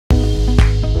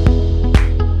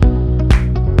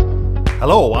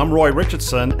Hello, I'm Roy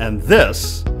Richardson, and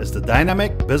this is the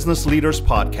Dynamic Business Leaders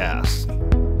Podcast.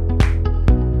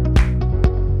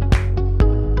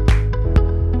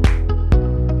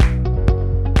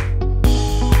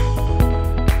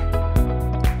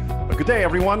 Good day,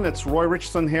 everyone. It's Roy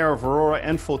Richardson here of Aurora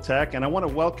InfoTech, and I want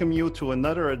to welcome you to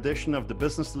another edition of the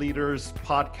Business Leaders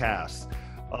Podcast.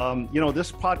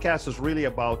 This podcast is really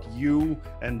about you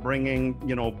and bringing,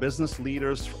 business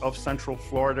leaders of Central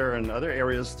Florida and other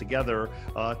areas together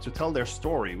to tell their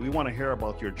story. We want to hear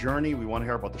about your journey. We want to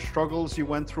hear about the struggles you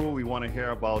went through. We want to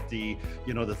hear about the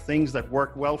things that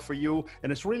worked well for you.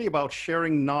 And it's really about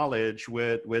sharing knowledge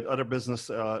with other business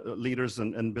leaders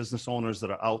and business owners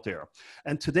that are out there.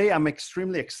 And today I'm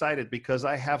extremely excited because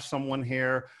I have someone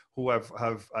here who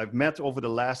I've met over the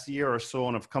last year or so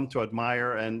and have come to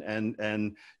admire.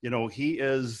 And he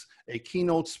is a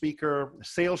keynote speaker, a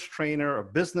sales trainer, a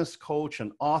business coach,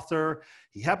 an author.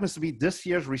 He happens to be this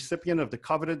year's recipient of the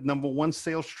coveted #1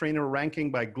 sales trainer ranking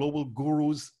by Global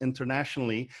Gurus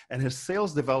internationally. And his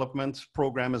sales development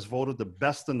program is voted the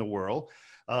best in the world.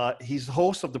 He's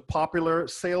host of the popular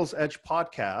SalesEdge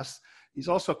podcast. He's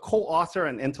also a co-author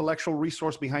and intellectual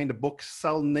resource behind the book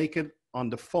Sell Naked on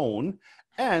the Phone.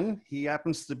 And he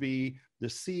happens to be the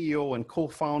CEO and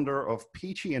co-founder of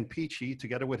Pici and Pici,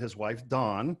 together with his wife,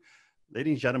 Dawn.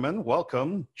 Ladies and gentlemen,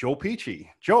 welcome, Joe Pici.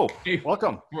 Joe,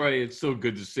 welcome. Roy, it's so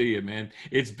good to see you, man.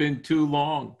 It's been too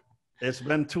long. It's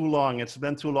been too long. It's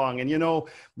been too long. And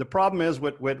the problem is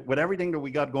with everything that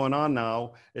we got going on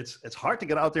now, it's hard to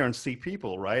get out there and see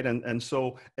people, right? And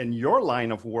so in your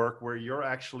line of work, where you're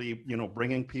actually,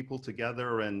 bringing people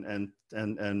together and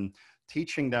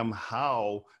teaching them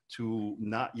how to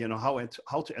not,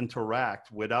 how to interact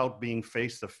without being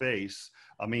face to face.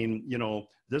 I mean,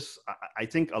 I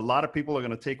think a lot of people are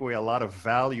going to take away a lot of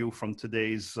value from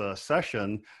today's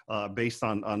session based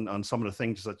on some of the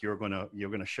things that you're going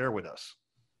to share with us.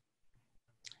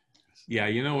 Yeah,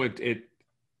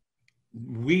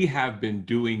 we have been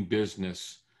doing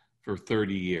business for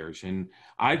 30 years, and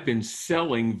I've been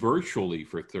selling virtually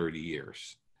for 30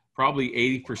 years. Probably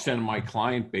 80% of my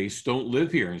client base don't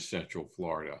live here in Central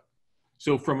Florida.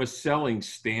 So from a selling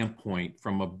standpoint,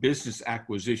 from a business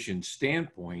acquisition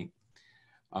standpoint,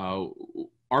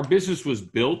 our business was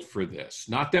built for this.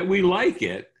 Not that we like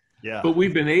it, but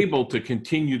we've been able to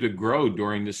continue to grow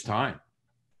during this time.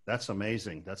 That's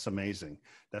amazing. That's amazing.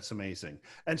 That's amazing.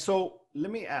 And so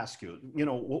let me ask you,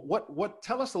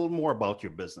 tell us a little more about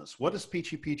your business. What does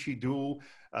Pici do?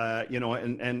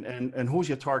 And who's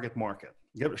your target market?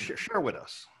 Share with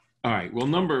us. All right. Well,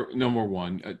 number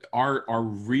one, our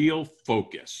real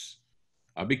focus,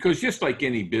 because just like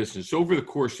any business, over the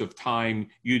course of time,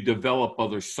 you develop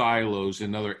other silos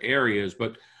in other areas.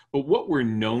 But what we're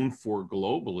known for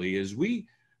globally is we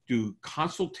do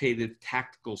consultative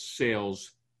tactical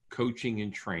sales coaching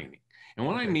and training. And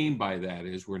what I mean by that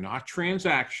is we're not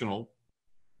transactional.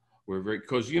 We're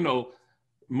because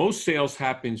most sales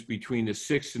happens between the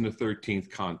 6th and the 13th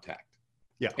contact.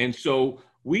 Yeah. And so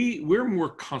we're more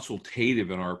consultative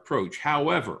in our approach.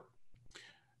 However,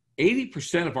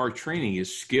 80% of our training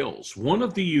is skills. One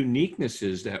of the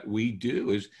uniquenesses that we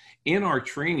do is in our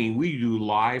training, we do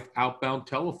live outbound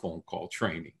telephone call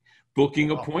training, booking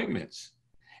appointments.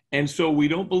 And so we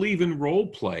don't believe in role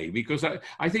play because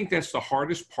I think that's the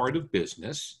hardest part of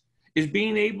business is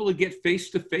being able to get face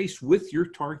to face with your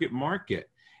target market.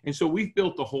 And so we've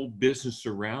built the whole business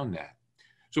around that.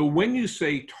 So when you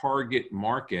say target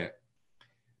market,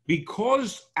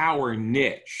 because our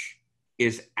niche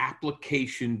is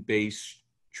application-based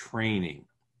training,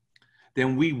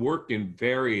 then we work in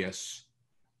various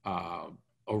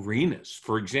arenas.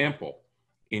 For example,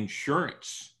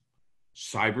 insurance,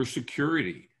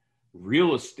 cybersecurity,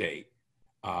 real estate,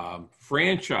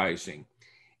 franchising.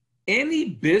 Any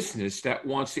business that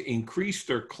wants to increase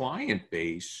their client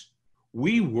base,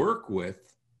 we work with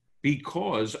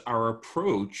because our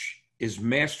approach is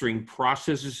mastering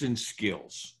processes and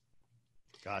skills.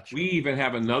 Gotcha. We even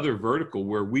have another vertical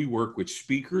where we work with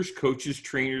speakers, coaches,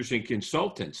 trainers, and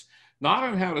consultants, not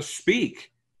on how to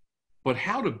speak, but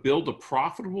how to build a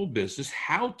profitable business,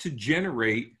 how to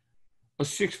generate a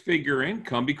 6-figure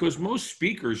income, because most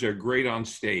speakers are great on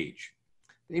stage.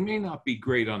 They may not be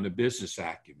great on the business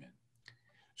acumen.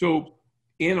 So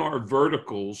in our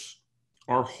verticals,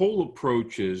 our whole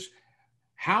approach is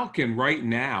how can right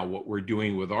now what we're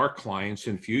doing with our clients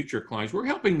and future clients, we're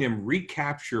helping them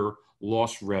recapture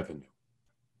lost revenue.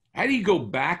 How do you go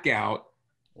back out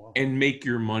and make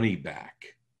your money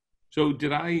back? So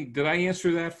did I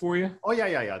answer that for you? Oh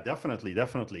yeah,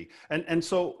 definitely. And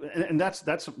so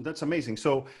that's amazing.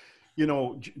 So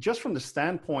just from the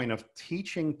standpoint of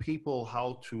teaching people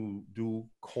how to do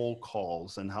cold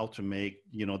calls and how to make,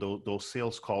 those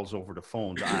sales calls over the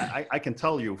phone, I can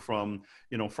tell you from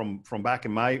back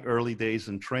in my early days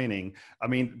in training, I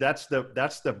mean, that's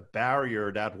the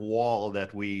barrier, that wall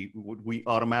that we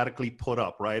automatically put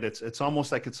up, right? It's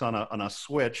almost like it's on a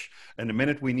switch. And the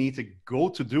minute we need to go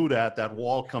to do that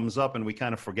wall comes up and we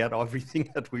kind of forget everything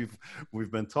that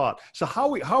we've been taught. So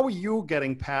how are you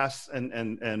getting past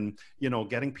and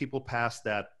getting people past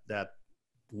that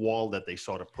wall that they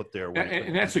sort of put there?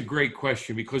 And that's a great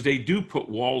question, because they do put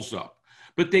walls up,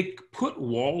 but they put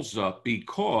walls up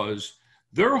because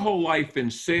their whole life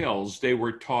in sales, they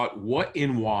were taught what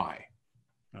and why.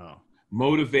 Oh.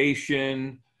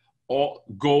 Motivation,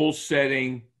 goal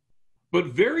setting, but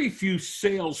very few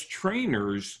sales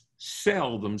trainers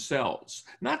sell themselves.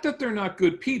 Not that they're not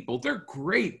good people, they're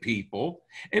great people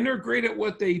and they're great at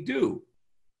what they do,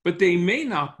 but they may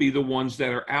not be the ones that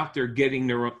are out there getting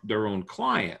their own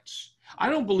clients. I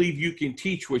don't believe you can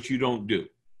teach what you don't do.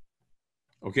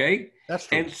 Okay? That's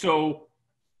true. And so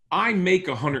I make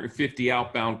 150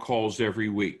 outbound calls every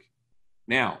week.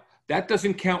 Now, that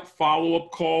doesn't count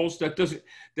follow-up calls.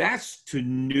 That's to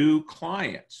new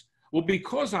clients. Well,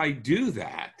 because I do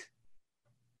that,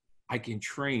 I can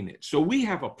train it. So we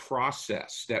have a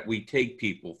process that we take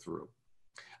people through.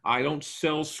 I don't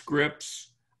sell scripts.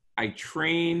 I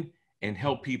train and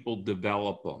help people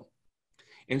develop them.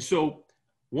 And so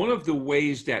one of the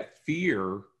ways that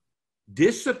fear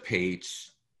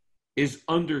dissipates is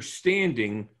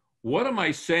understanding, what am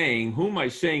I saying, who am I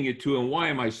saying it to, and why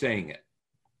am I saying it?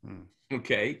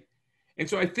 Okay. And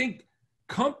so I think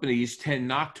companies tend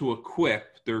not to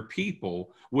equip their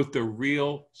people with the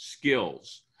real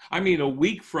skills. I mean, a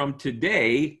week from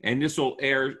today, and this will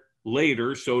air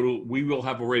later, so we will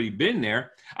have already been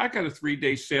there, I got a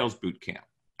 3-day sales boot camp.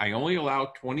 I only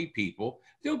allow 20 people.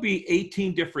 There'll be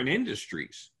 18 different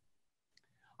industries.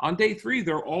 On day 3,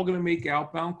 they're all going to make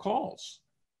outbound calls.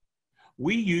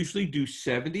 We usually do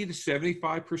 70 to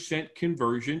 75%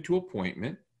 conversion to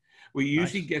appointment. We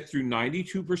usually get through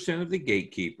 92% of the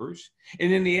gatekeepers.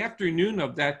 And in the afternoon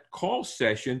of that call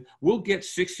session, we'll get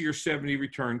 60 or 70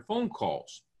 return phone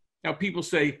calls. Now, people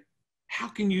say, how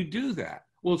can you do that?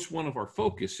 Well, it's one of our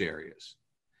focus areas.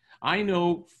 I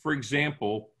know, for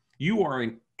example, you are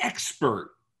an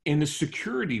expert in the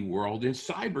security world, in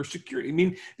cybersecurity. I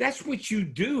mean, that's what you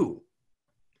do.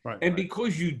 Right, and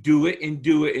because you do it and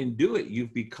do it and do it,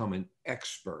 you've become an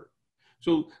expert.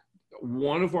 So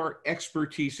one of our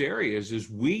expertise areas is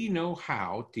we know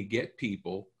how to get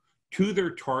people to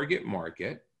their target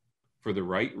market for the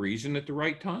right reason at the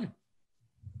right time.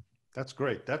 That's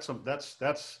great.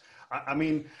 I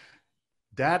mean,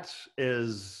 that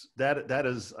is,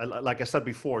 like I said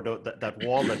before, that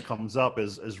wall that comes up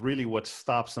is really what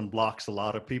stops and blocks a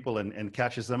lot of people and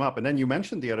catches them up. And then you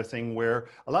mentioned the other thing where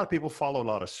a lot of people follow a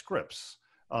lot of scripts.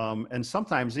 And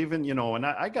sometimes even, and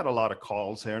I got a lot of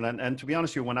calls here, and to be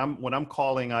honest with you, when I'm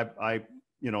calling, I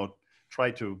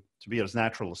try to be as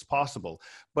natural as possible.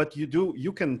 But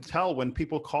you can tell when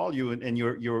people call you and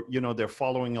you're they're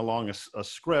following along a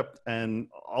script, and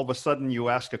all of a sudden you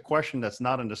ask a question that's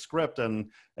not in the script, and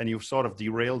you've sort of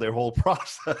derailed their whole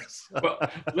process. Well,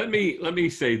 let me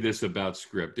say this about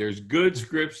script. There's good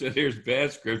scripts and there's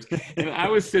bad scripts. And I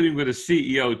was sitting with a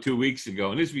CEO 2 weeks ago,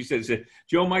 and this he said,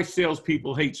 Joe, my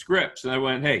salespeople hate scripts. And I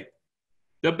went, hey,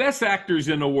 the best actors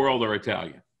in the world are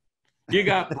Italian. You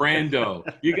got Brando,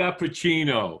 you got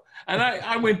Pacino. And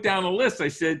I went down a list. I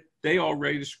said, they all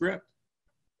write a script,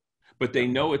 but they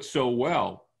know it so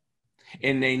well.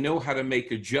 And they know how to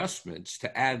make adjustments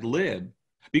to ad lib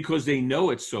because they know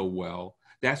it so well.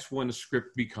 That's when a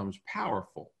script becomes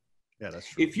powerful. Yeah, that's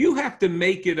true. If you have to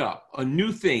make it up, a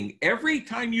new thing, every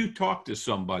time you talk to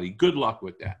somebody, good luck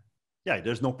with that. Yeah,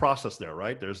 there's no process there,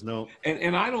 right? There's no...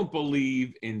 And I don't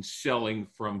believe in selling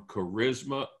from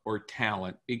charisma or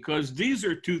talent, because these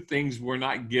are two things were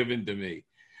not given to me.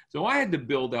 So I had to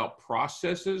build out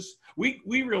processes. We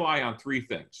rely on 3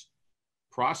 things: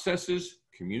 processes,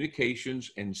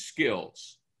 communications, and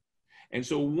skills. And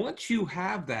so once you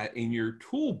have that in your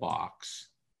toolbox,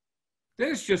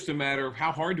 then it's just a matter of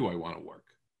how hard do I want to work?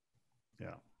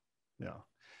 Yeah.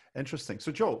 Interesting.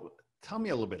 So Joe, tell me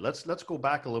a little bit. Let's go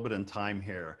back a little bit in time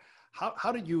here.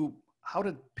 How did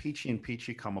Pici and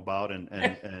Pici come about?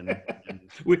 And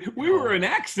we were an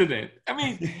accident. I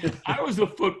mean, I was a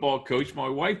football coach. My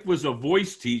wife was a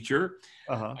voice teacher.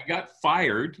 I got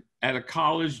fired at a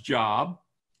college job.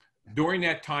 During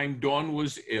that time, Dawn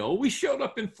was ill. We showed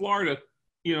up in Florida,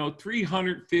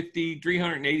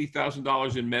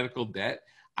 $380,000 in medical debt.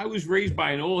 I was raised by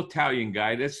an old Italian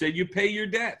guy that said, you pay your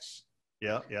debts.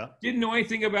 Yeah, yeah. Didn't know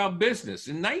anything about business.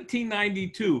 In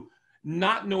 1992,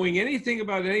 not knowing anything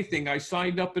about anything, I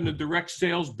signed up in the direct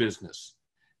sales business.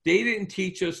 They didn't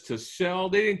teach us to sell.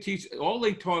 They didn't teach, all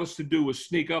they taught us to do was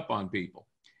sneak up on people,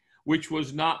 which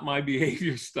was not my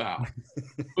behavior style.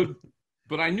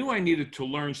 But I knew I needed to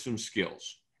learn some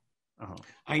skills. Uh-huh.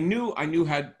 I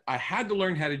had to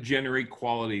learn how to generate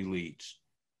quality leads.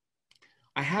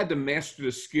 I had to master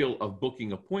the skill of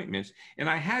booking appointments, and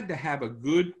I had to have a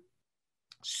good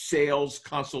sales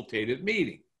consultative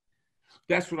meeting.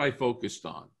 That's what I focused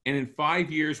on. And in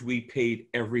 5 years, we paid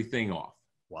everything off.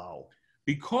 Wow.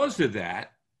 Because of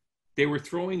that, they were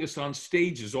throwing us on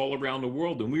stages all around the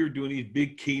world, and we were doing these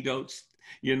big keynotes,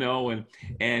 you know,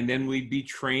 and then we'd be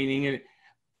training. And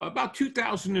about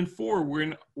 2004,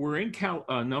 we're in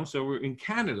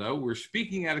Canada. We're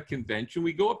speaking at a convention.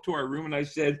 We go up to our room, and I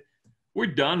said, "We're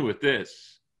done with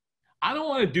this. I don't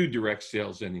want to do direct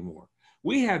sales anymore.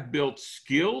 We have built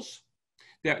skills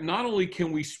that not only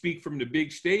can we speak from the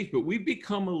big stage, but we've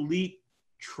become elite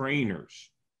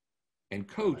trainers and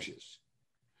coaches.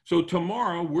 So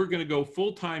tomorrow we're going to go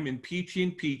full-time in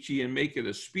Pici and make it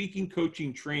a speaking,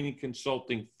 coaching, training,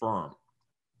 consulting firm."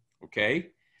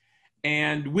 Okay.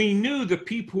 And we knew the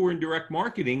people who were in direct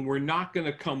marketing were not going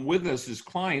to come with us as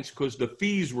clients because the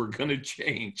fees were going to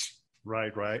change.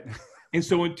 Right, right. And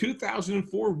so in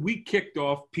 2004, we kicked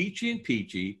off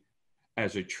Pici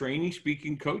as a training,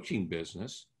 speaking, coaching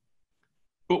business.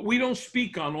 But we don't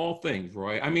speak on all things,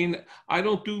 Roy. I mean, I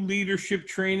don't do leadership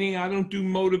training. I don't do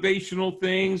motivational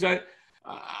things. I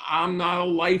am not a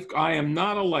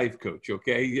life coach,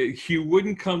 okay? You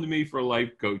wouldn't come to me for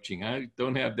life coaching. I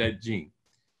don't have that gene.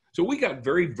 So we got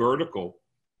very vertical.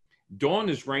 Dawn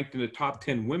is ranked in the top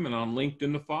 10 women on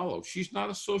LinkedIn to follow. She's not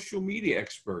a social media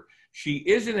expert. She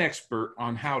is an expert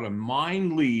on how to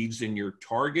mine leads in your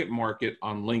target market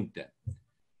on LinkedIn.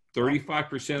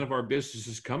 35% of our business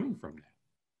is coming from that.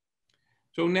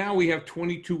 So now we have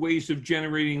 22 ways of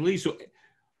generating leads.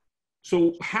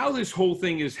 So how this whole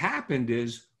thing has happened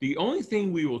is the only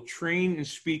thing we will train and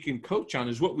speak and coach on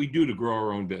is what we do to grow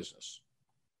our own business.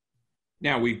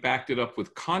 Now we've backed it up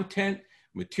with content,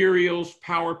 materials,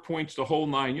 PowerPoints, the whole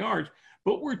 9 yards,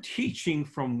 but we're teaching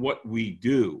from what we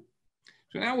do.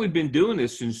 So now we've been doing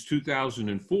this since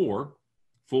 2004,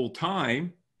 full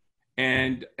time,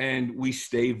 and we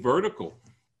stay vertical.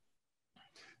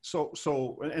 So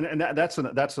that's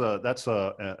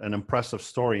an impressive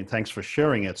story, and thanks for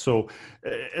sharing it. So,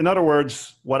 in other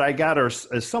words, what I gather is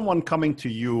someone coming to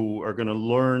you are going to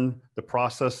learn the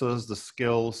processes, the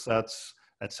skill sets,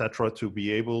 etc., to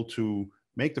be able to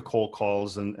make the cold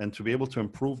calls and to be able to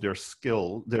improve their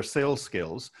sales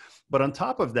skills. But on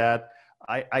top of that,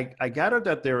 I gather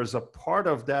that there is a part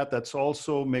of that that's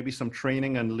also maybe some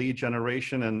training and lead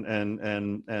generation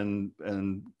and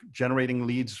generating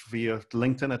leads via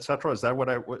LinkedIn, et cetera. Is that what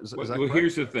Well,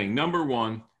 here's the thing. Number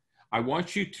one, I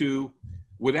want you to,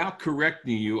 without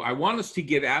correcting you, I want us to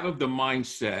get out of the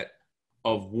mindset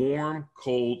of warm,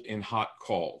 cold, and hot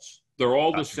calls. They're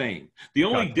all the same. The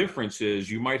only difference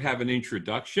is you might have an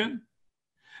introduction,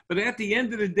 but at the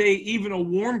end of the day, even a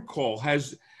warm call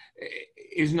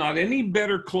is not any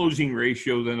better closing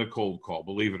ratio than a cold call,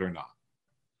 believe it or not.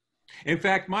 In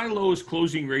fact, my lowest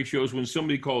closing ratio is when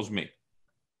somebody calls me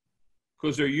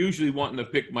because they're usually wanting to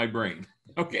pick my brain.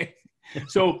 Okay.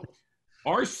 So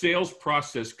our sales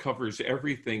process covers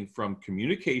everything from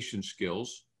communication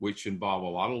skills, which involve a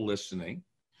lot of listening,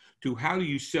 to how do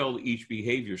you sell each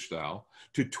behavior style,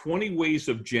 to 20 ways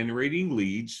of generating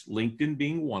leads, LinkedIn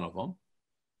being one of them,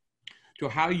 to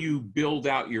how you build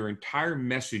out your entire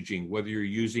messaging, whether you're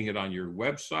using it on your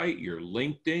website, your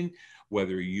LinkedIn,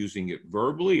 whether you're using it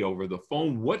verbally over the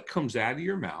phone, what comes out of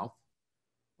your mouth,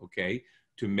 okay,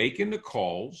 to making the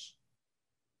calls,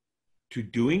 to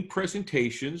doing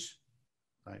presentations,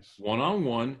 nice,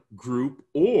 one-on-one, group,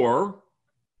 or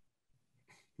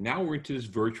now we're into this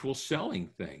virtual selling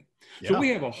thing. Yeah. So we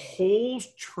have a whole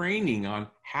training on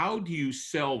how do you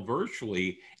sell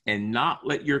virtually and not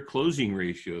let your closing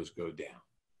ratios go down.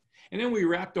 And then we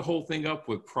wrap the whole thing up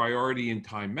with priority and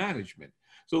time management.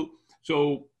 So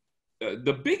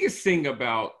the biggest thing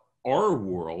about our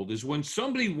world is when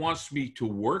somebody wants me to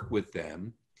work with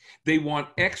them, they want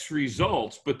X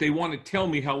results, but they want to tell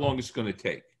me how long it's going to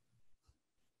take.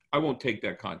 I won't take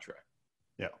that contract.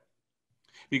 Yeah.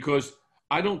 Because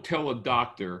I don't tell a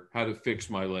doctor how to fix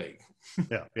my leg.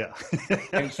 Yeah, yeah.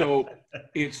 And so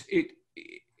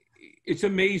it's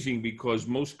amazing because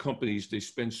most companies, they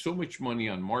spend so much money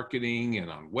on marketing and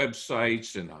on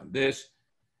websites and on this,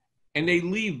 and they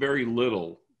leave very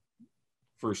little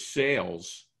for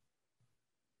sales.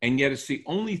 And yet it's the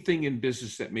only thing in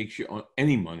business that makes you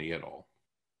any money at all.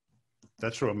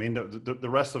 That's true. I mean, the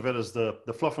rest of it is the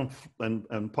fluff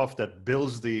and puff that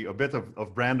builds a bit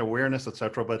of brand awareness, et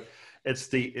cetera. But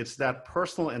it's that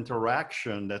personal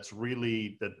interaction that's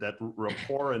really that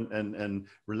rapport and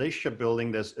relationship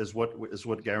building is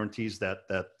what guarantees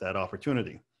that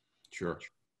opportunity. Sure.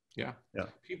 Yeah. Yeah.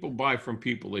 People buy from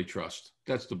people they trust.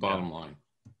 That's the bottom line.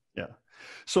 Yeah.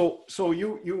 So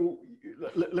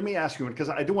let me ask you, because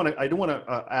I do want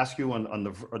to ask you on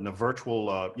the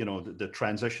virtual the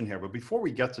transition here. But before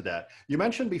we get to that, you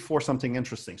mentioned before something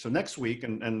interesting. So next week,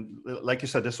 and like you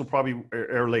said, this will probably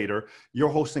air later. You're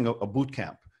hosting a boot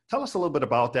camp. Tell us a little bit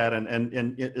about that.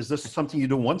 And is this something you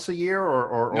do once a year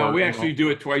or no? We actually do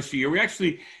it twice a year. We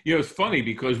actually, it's funny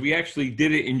because we actually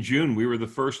did it in June. We were the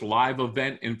first live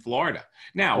event in Florida.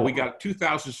 Now we got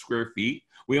 2,000 square feet.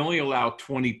 We only allow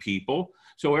 20 people.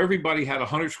 So everybody had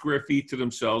 100 square feet to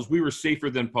themselves. We were safer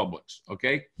than Publix,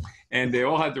 okay? And they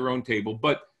all had their own table.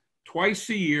 But twice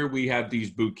a year, we have these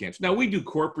boot camps. Now, we do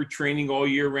corporate training all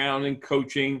year round and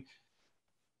coaching.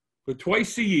 But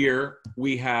twice a year,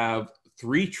 we have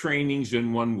 3 trainings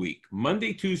in 1 week.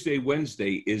 Monday, Tuesday,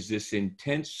 Wednesday is this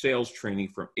intense sales training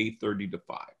from 8:30 to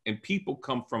 5. And people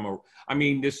come from,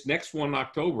 this next one in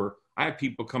October, I have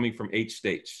people coming from 8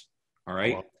 states, all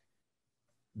right? Wow.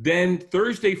 Then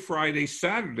Thursday, Friday,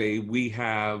 Saturday, we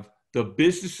have the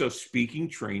business of speaking,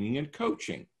 training, and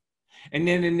coaching. And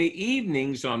then in the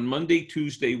evenings on Monday,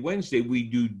 Tuesday, Wednesday, we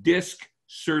do DISC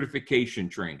certification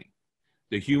training,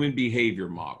 the human behavior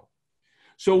model.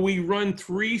 So we run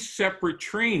 3 separate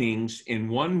trainings in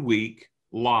 1 week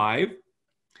live.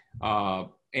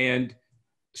 And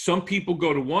some people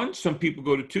go to 1, some people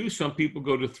go to 2, some people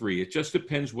go to 3. It just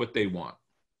depends what they want.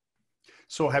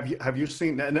 So have you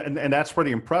seen, and that's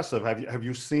pretty impressive. Have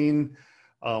you seen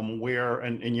where,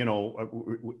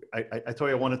 I told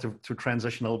you I wanted to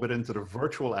transition a little bit into the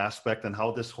virtual aspect and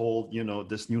how this whole,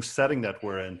 this new setting that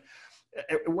we're in.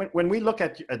 When we look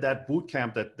at that boot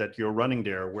camp that you're running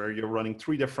there, where you're running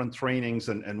 3 different trainings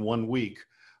in 1 week,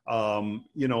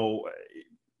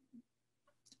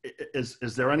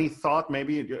 is there any thought,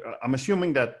 maybe, I'm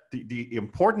assuming that the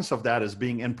importance of that is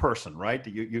being in person, right?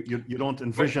 You don't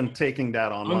envision taking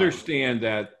that online. Understand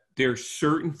that there's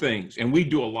certain things, and we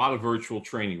do a lot of virtual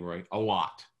training, right? A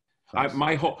lot. Nice.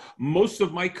 Most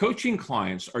of my coaching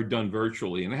clients are done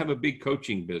virtually, and I have a big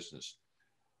coaching business.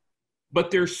 But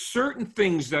there's certain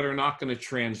things that are not going to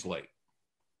translate.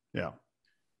 Yeah.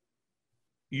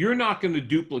 You're not going to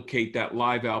duplicate that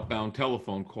live outbound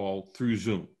telephone call through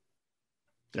Zoom.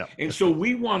 Yeah. And so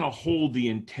we want to hold the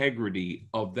integrity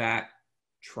of that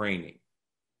training.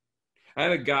 I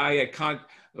had a guy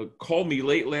called me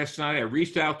late last night. I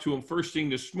reached out to him first thing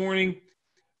this morning.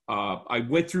 I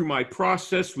went through my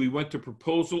process. We went to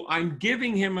proposal. I'm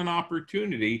giving him an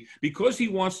opportunity because he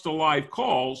wants the live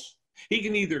calls. He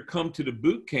can either come to the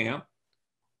boot camp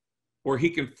or he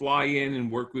can fly in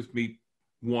and work with me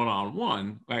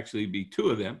one-on-one. Actually, it'd be 2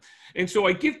 of them. And so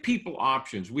I give people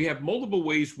options. We have multiple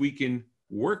ways we can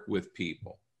work with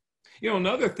people.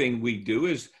 Another thing we do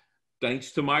is,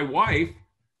 thanks to my wife,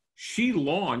 she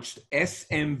launched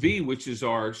SMV, which is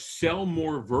our Sell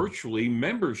More Virtually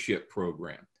membership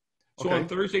program. So on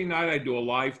Thursday night, I do a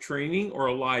live training or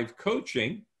a live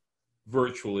coaching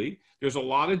virtually. There's a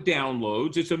lot of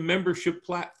downloads. It's a membership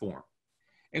platform.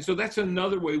 And so that's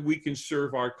another way we can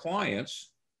serve our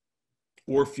clients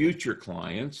or future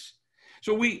clients.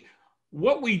 So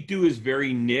what we do is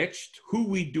very niched. Who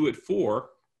we do it for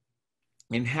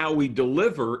and how we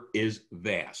deliver is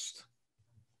vast.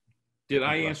 Did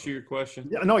I answer your question?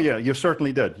 Yeah, no, yeah, you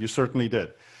certainly did. You certainly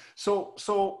did. So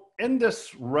in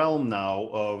this realm now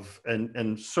of,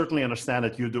 and certainly understand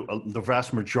that you do the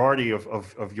vast majority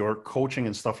of your coaching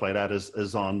and stuff like that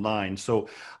is online. So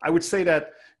I would say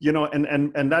that,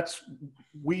 and that's,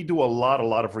 we do a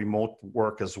lot of remote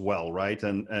work as well, right?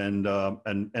 And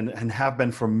have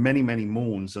been for many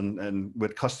moons and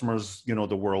with customers,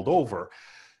 the world over.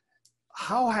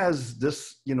 How has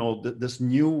this, this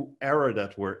new era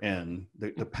that we're in,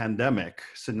 the pandemic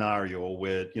scenario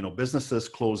with, businesses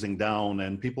closing down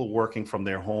and people working from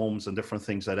their homes and different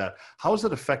things like that, how has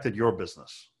it affected your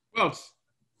business? Well, it's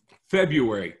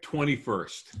February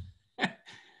 21st.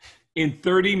 In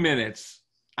 30 minutes,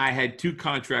 I had 2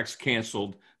 contracts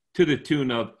canceled to the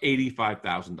tune of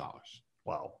 $85,000.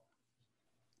 Wow.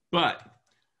 But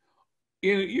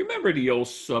you remember the old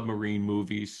submarine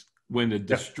movies when the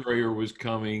destroyer was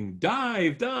coming?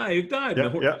 Dive.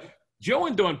 Yeah. Joe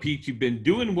and Dawn Pici have been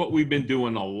doing what we've been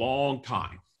doing a long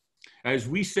time. As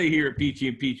we say here at Pici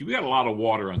and Pici, we got a lot of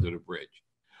water under the bridge.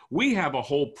 We have a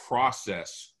whole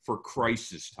process for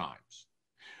crisis times.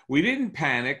 We didn't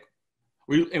panic.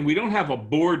 We don't have a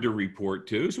board to report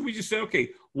to. So we just said,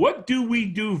 okay, what do we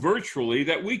do virtually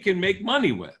that we can make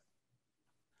money with?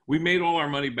 We made all our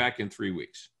money back in 3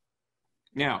 weeks.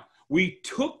 Now, we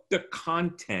took the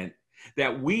content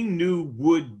that we knew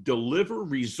would deliver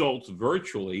results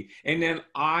virtually, and then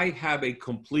I have a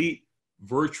complete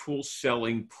virtual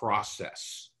selling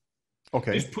process.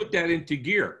 Okay. Just put that into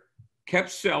gear.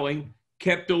 Kept selling,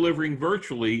 kept delivering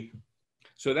virtually.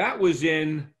 So that was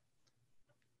in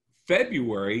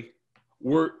February.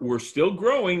 We're still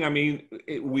growing. I mean,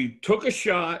 we took a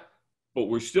shot, but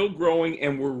we're still growing,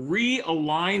 and we're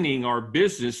realigning our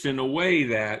business in a way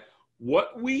that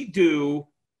what we do,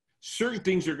 certain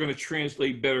things are going to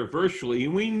translate better virtually.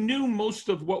 And we knew most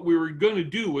of what we were going to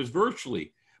do was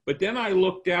virtually. But then I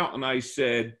looked out and I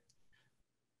said,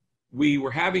 we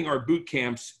were having our boot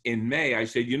camps in May. I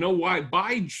said, you know what?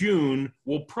 By June,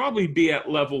 we'll probably be at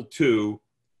level 2.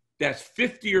 That's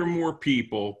 50 or more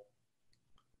people.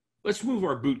 Let's move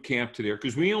our boot camp to there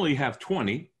because we only have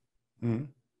 20. Mm-hmm.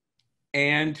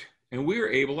 And we were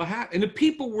able to have, and the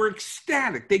people were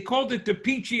ecstatic. They called it the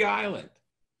Pici Island.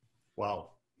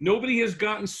 Wow. Nobody has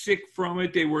gotten sick from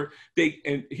it.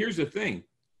 And here's the thing.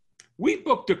 We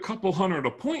booked a couple hundred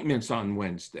appointments on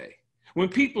Wednesday. When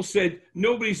people said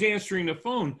nobody's answering the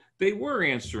phone, they were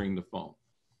answering the phone.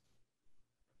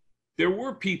 There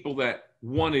were people that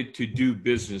wanted to do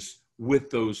business with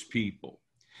those people.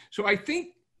 So I think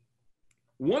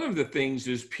one of the things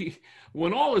is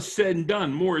when all is said and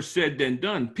done, more is said than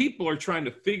done. People are trying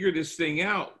to figure this thing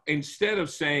out instead of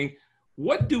saying,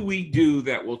 what do we do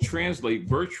that will translate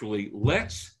virtually?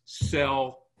 Let's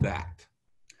sell that.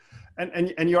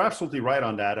 And you're absolutely right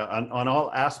on that, on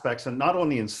all aspects, and not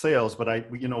only in sales, but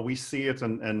we see it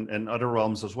in other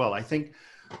realms as well. I think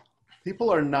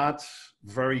people are not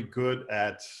very good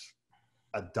at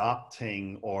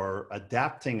adopting or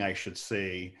adapting, I should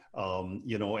say,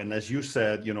 and as you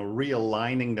said,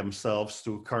 realigning themselves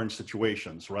to current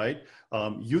situations, right?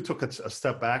 You took a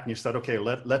step back and you said, okay,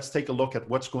 let's take a look at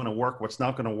what's going to work, what's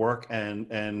not going to work,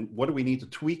 and what do we need to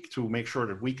tweak to make sure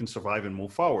that we can survive and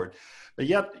move forward. But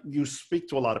yet you speak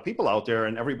to a lot of people out there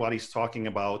and everybody's talking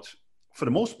about, for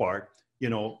the most part,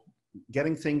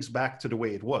 getting things back to the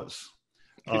way it was.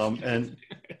 And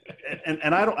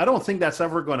I don't think that's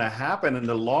ever going to happen. And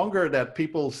the longer that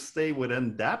people stay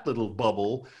within that little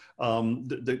bubble,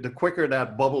 the quicker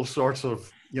that bubble sorts of,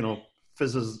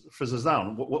 fizzes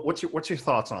down. What's your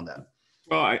thoughts on that?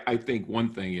 Well, I think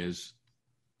one thing is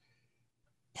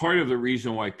part of the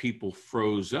reason why people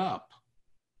froze up.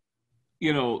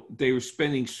 They were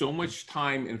spending so much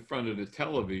time in front of the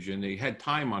television. They had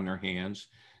time on their hands.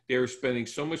 They were spending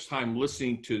so much time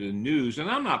listening to the news. And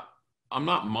I'm not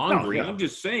mongering. No, yeah. I'm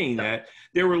just saying that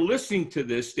they were listening to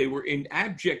this. They were in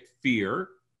abject fear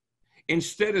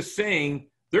instead of saying,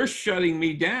 they're shutting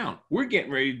me down. We're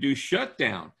getting ready to do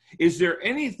shutdown. Is there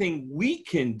anything we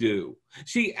can do?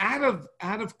 See, out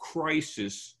of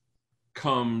crisis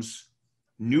comes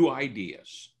new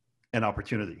ideas and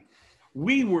opportunity.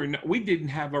 We didn't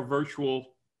have a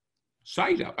virtual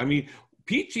site up. I mean,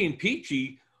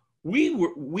 Pici,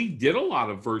 we did a lot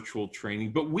of virtual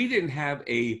training, but we didn't have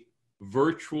a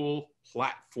virtual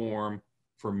platform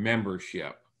for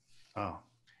membership. Oh.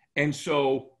 And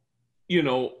so,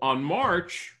 on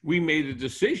March, we made a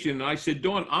decision. And I said,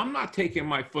 Dawn, I'm not taking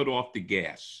my foot off the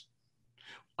gas.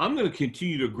 I'm going to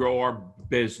continue to grow our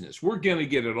business. We're going to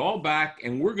get it all back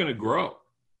and we're going to grow.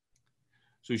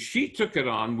 So she took it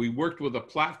on. We worked with a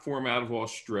platform out of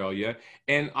Australia.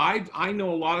 And I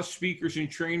know a lot of speakers and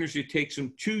trainers, it takes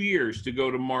them 2 years to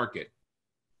go to market.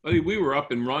 I mean, we were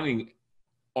up and running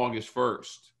August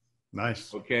 1st.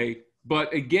 Nice. Okay.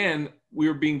 But again, we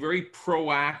were being very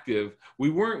proactive. We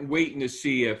weren't waiting to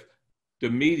see if the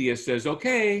media says,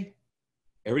 okay,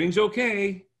 everything's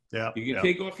okay. Yeah. You can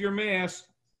take off your mask.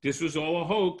 This was all a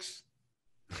hoax.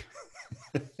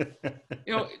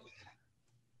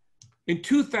 In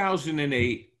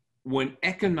 2008, when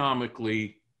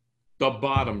economically the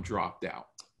bottom dropped out.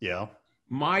 Yeah.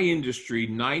 My industry,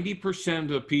 90% of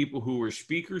the people who were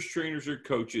speakers, trainers, or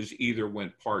coaches either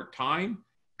went part-time,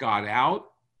 got out,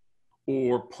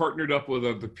 or partnered up with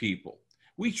other people.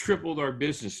 We tripled our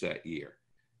business that year.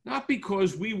 Not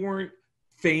because we weren't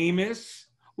famous.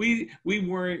 We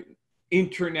weren't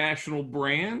international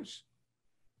brands.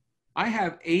 I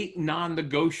have 8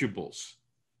 non-negotiables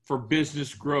for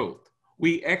business growth.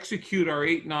 We execute our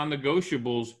 8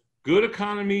 non-negotiables, good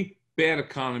economy, bad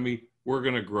economy, we're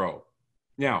going to grow.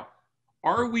 Now,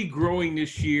 are we growing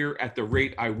this year at the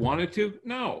rate I wanted to?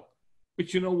 No.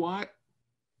 But you know what?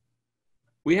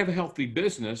 We have a healthy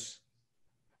business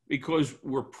because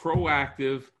we're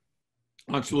proactive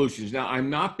on solutions. Now, I'm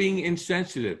not being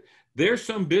insensitive. There's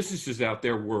some businesses out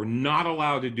there we're not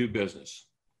allowed to do business.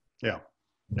 Yeah.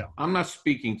 Yeah. I'm not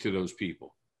speaking to those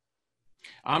people.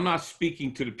 I'm not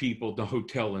speaking to the people in the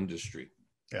hotel industry.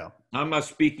 Yeah. I'm not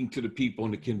speaking to the people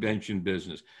in the convention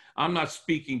business. I'm not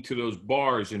speaking to those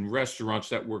bars and restaurants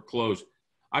that were closed.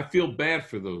 I feel bad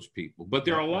for those people. But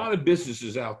there are a lot of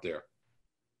businesses out there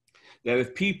that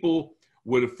if people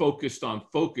would have focused on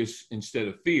focus instead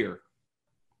of fear,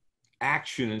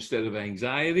 action instead of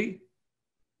anxiety,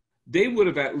 they would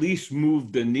have at least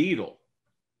moved the needle,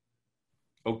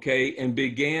 okay, and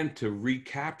began to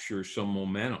recapture some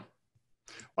momentum.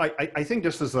 I think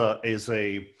this is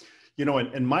a you know,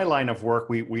 in my line of work,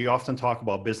 we often talk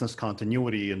about business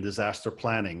continuity and disaster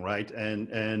planning, right?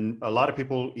 And a lot of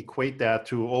people equate that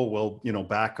to, oh, well, you know,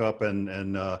 backup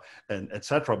and et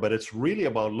cetera. But it's really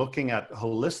about looking at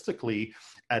holistically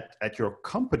at your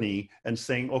company and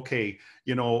saying, okay,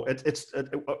 you know,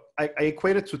 I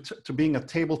equate it to being a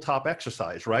tabletop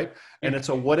exercise, right? And it's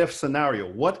a what if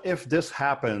scenario. What if this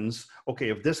happens? Okay,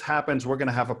 if this happens, we're going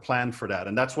to have a plan for that.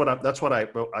 And that's what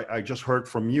I just heard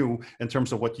from you in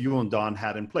terms of what you and Don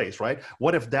had in place, right?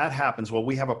 What if that happens? Well,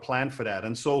 we have a plan for that.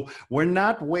 And so we're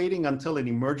not waiting until an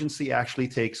emergency actually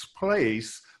takes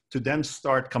place to then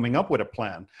start coming up with a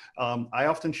plan. I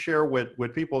often share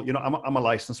with people, you know, I'm a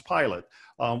licensed pilot.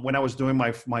 When I was doing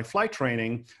my flight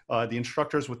training, the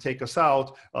instructors would take us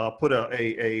out, put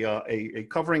a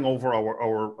covering over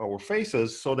our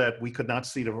faces so that we could not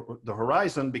see the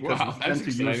horizon, because wow, we tend to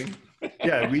exciting.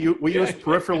 use we use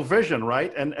peripheral vision,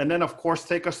 right? And then of course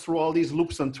take us through all these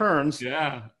loops and turns.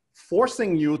 Yeah.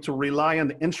 Forcing you to rely on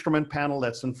the instrument panel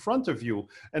that's in front of you.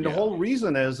 And the whole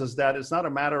reason is that it's not a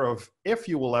matter of if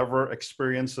you will ever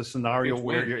experience a scenario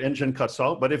where your engine cuts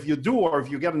out, but if you do, or if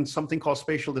you get in something called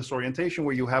spatial disorientation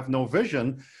where you have no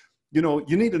vision, you know,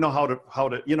 you need to know how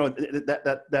to, you know,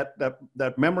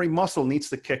 that memory muscle needs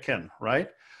to kick in, right?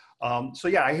 So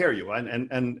yeah, I hear you.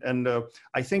 And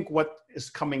I think what is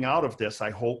coming out of this,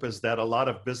 I hope, is that a lot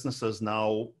of businesses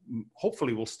now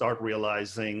hopefully will start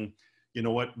realizing, you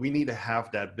know what, we need to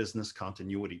have that business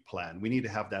continuity plan. We need to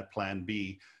have that plan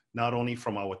B, not only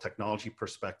from our technology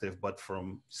perspective, but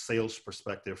from sales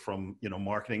perspective, from, you know,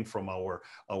 marketing, from our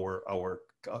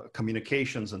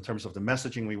communications in terms of the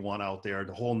messaging we want out there,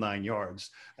 the whole 9 yards,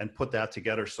 and put that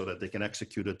together so that they can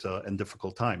execute it in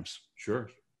difficult times. Sure.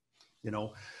 You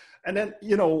know, and then,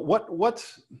 you know,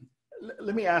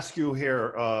 let me ask you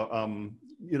here,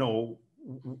 you know,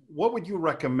 what would you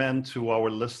recommend to our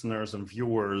listeners and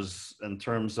viewers in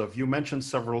terms of, you mentioned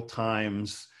several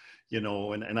times, you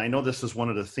know, and I know this is one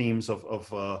of the themes of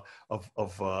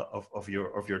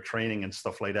your training and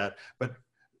stuff like that, but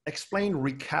explain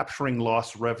recapturing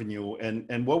lost revenue,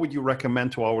 and what would you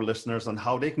recommend to our listeners on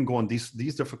how they can go in these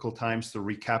difficult times to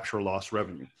recapture lost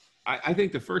revenue? I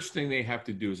think the first thing they have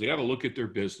to do is they got to look at their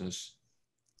business.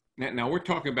 Now we're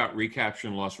talking about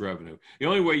recapturing lost revenue. The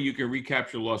only way you can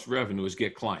recapture lost revenue is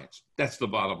get clients. That's the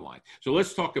bottom line. So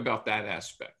let's talk about that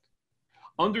aspect.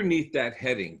 Underneath that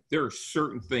heading, there are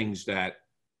certain things that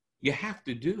you have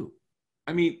to do.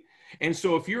 I mean, and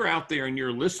so if you're out there and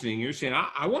you're listening, you're saying,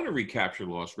 I want to recapture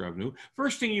lost revenue.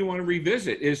 First thing you want to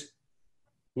revisit is,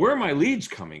 where are my leads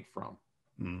coming from?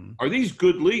 Are these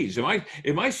good leads? Am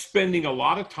I spending a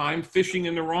lot of time fishing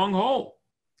in the wrong hole?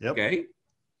 Yep. Okay.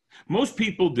 Most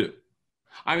people do.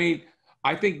 I mean,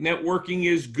 I think networking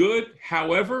is good.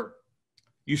 However,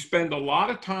 you spend a lot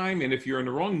of time, and if you're in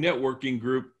the wrong networking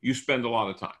group, you spend a lot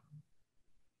of time.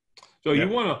 So you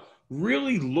want to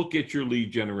really look at your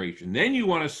lead generation. Then you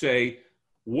want to say,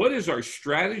 what is our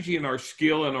strategy and our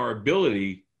skill and our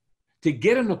ability to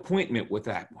get an appointment with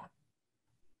that one?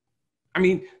 I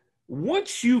mean,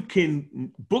 once you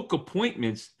can book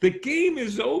appointments, the game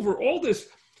is over. All this,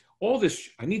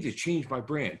 I need to change my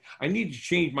brand. I need to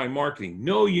change my marketing.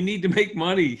 No, you need to make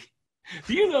money.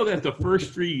 Do you know that the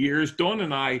first 3 years, Dawn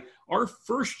and I, our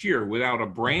first year without a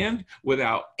brand,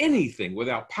 without anything,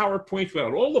 without PowerPoints,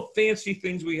 without all the fancy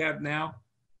things we have now,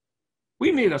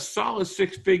 we made a solid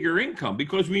 6-figure income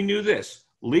because we knew this: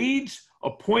 leads,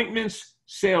 appointments,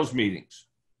 sales meetings.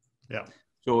 Yeah.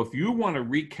 So if you want to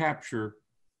recapture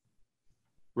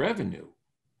revenue,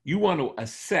 you want to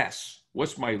assess,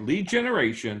 what's my lead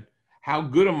generation? How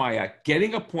good am I at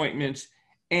getting appointments?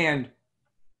 And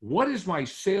what does my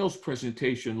sales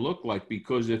presentation look like?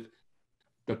 Because if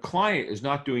the client is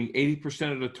not doing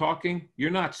 80% of the talking,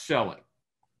 you're not selling.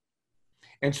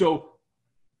 And so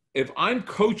if I'm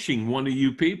coaching one of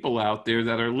you people out there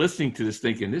that are listening to this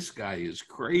thinking, this guy is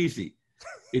crazy,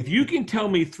 if you can tell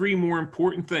me 3 more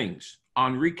important things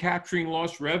on recapturing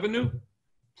lost revenue,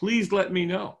 please let me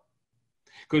know.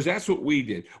 because that's what we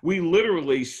did. We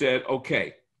literally said,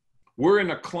 okay, we're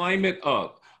in a climate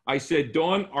of, I said,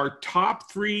 Dawn, our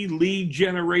top 3 lead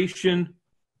generation,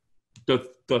 the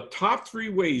top 3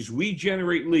 ways we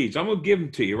generate leads, I'm going to give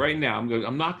them to you right now.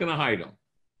 I'm not going to hide them.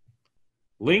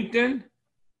 LinkedIn,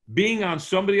 being on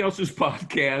somebody else's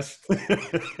podcast,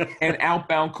 and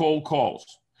outbound cold calls.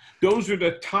 Those are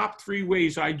the top 3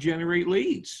 ways I generate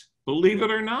leads, believe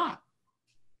it or not.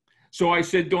 So I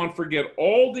said, don't forget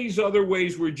all these other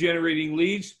ways we're generating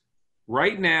leads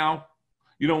right now.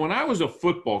 You know, when I was a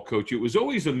football coach, it was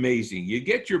always amazing. You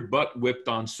get your butt whipped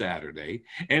on Saturday,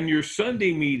 and your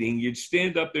Sunday meeting, you'd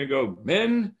stand up there and go,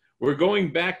 men, we're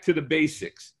going back to the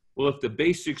basics. Well, if the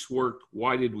basics worked,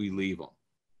 why did we leave them?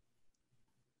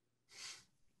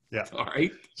 Yeah. All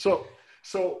right. So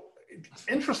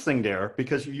interesting there,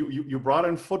 because you brought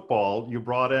in football, you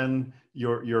brought in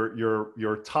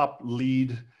your top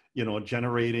lead,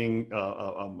 generating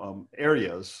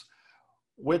areas,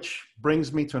 which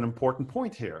brings me to an important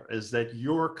point here, is that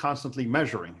you're constantly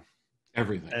measuring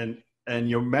everything, and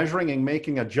you're measuring and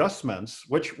making adjustments,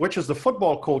 which is the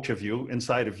football coach of you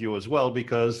inside of you as well,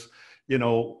 because at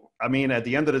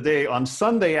the end of the day, on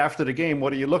Sunday after the game,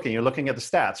 what are you looking? You're looking at the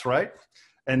stats, right?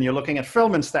 And you're looking at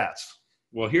film and stats.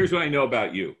 Well, here's what I know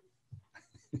about you.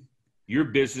 Your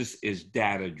business is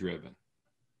data driven.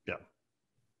 Yeah.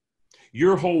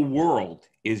 Your whole world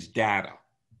is data.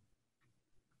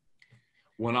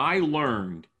 When I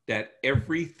learned that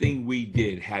everything we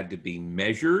did had to be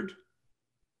measured,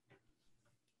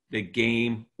 the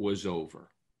game was over.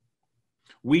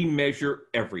 We measure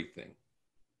everything.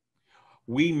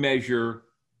 We measure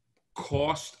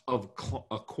cost of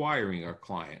acquiring a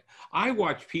client. I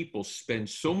watch people spend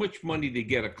so much money to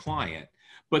get a client,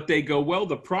 but they go, well,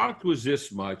 the product was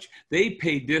this much. They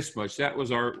paid this much. That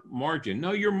was our margin.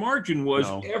 No, your margin was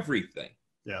everything.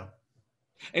 Yeah.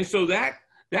 And so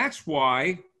that's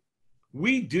why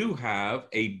we do have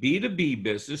a B2B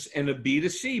business and a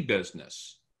B2C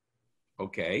business.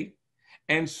 Okay.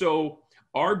 And so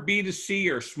our B2C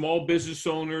are small business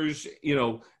owners,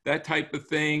 that type of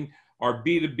thing. Our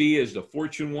B2B is the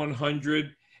Fortune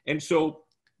 100. And so,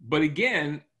 but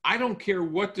again, I don't care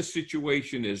what the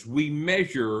situation is. We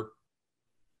measure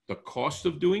the cost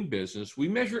of doing business. We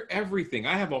measure everything.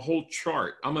 I have a whole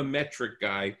chart. I'm a metric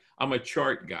guy. I'm a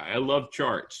chart guy. I love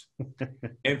charts.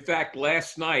 In fact,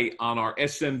 last night on our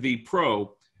SMV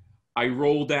Pro, I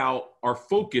rolled out our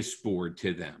focus board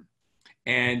to them.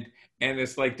 And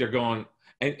it's like they're going,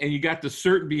 and you got the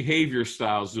certain behavior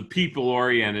styles, the people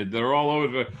oriented, they're all over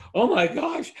the, oh my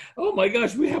gosh,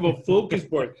 we have a focus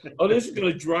board. Oh, this is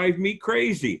going to drive me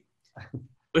crazy.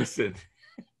 Listen,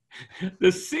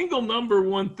 the single number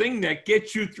one thing that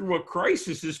gets you through a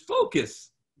crisis is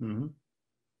focus. Mm-hmm.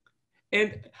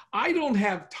 And I don't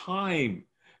have time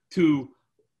to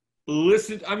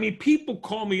listen. I mean, people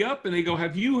call me up and they go,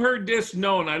 have you heard this?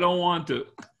 No, and I don't want to.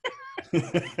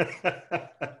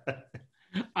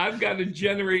 I've got to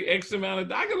generate X amount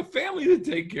of, I got a family to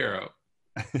take care of,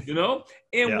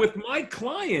 And with my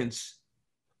clients,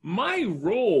 my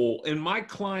role in my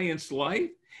client's life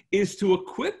is to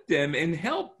equip them and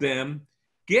help them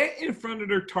get in front of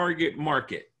their target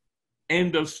market.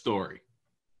 End of story.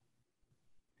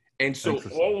 And so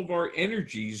all of our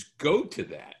energies go to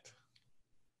that.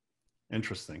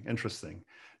 Interesting.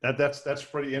 That's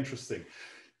pretty interesting.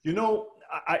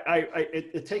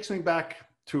 It takes me back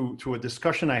to a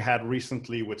discussion I had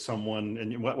recently with someone,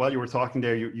 and while you were talking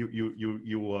there,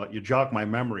 you jogged my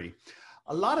memory.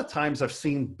 A lot of times I've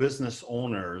seen business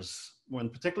owners,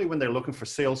 particularly when they're looking for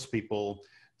salespeople,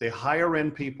 they hire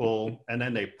in people and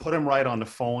then they put them right on the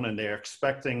phone and they're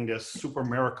expecting this super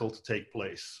miracle to take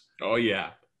place. Oh yeah.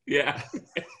 Yeah.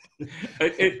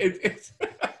 It's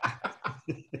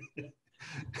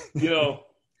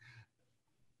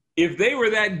if they were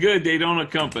that good, they'd own a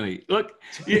company. Look,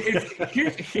 here's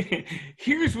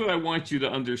what I want you to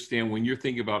understand when you're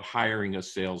thinking about hiring a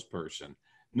salesperson.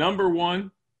 Number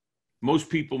one, most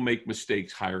people make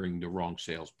mistakes hiring the wrong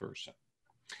salesperson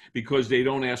because they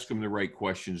don't ask them the right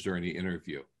questions during the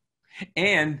interview.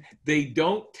 And they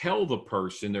don't tell the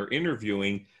person they're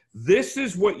interviewing, this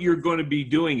is what you're going to be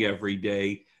doing every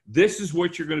day. This is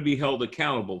what you're going to be held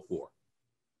accountable for.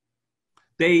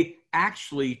 They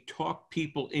actually talk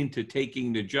people into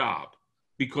taking the job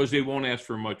because they won't ask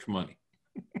for much money.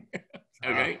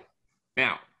 Okay?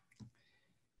 Now,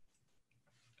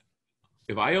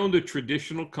 if I owned a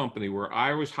traditional company where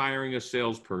I was hiring a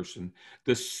salesperson,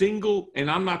 and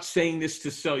I'm not saying this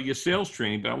to sell you sales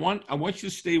training, but I want you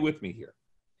to stay with me here.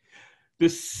 The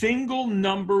single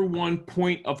number one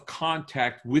point of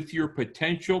contact with your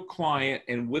potential client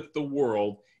and with the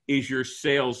world is your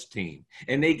sales team,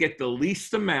 and they get the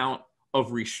least amount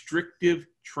of restrictive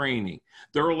training.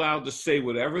 They're allowed to say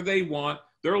whatever they want.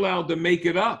 They're allowed to make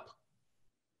it up.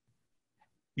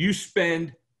 You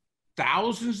spend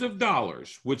thousands of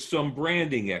dollars with some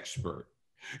branding expert.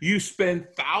 You spend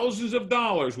thousands of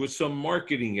dollars with some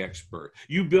marketing expert.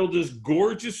 You build this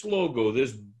gorgeous logo,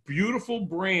 this beautiful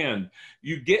brand.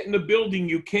 You get in the building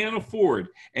you can't afford,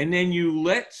 and then you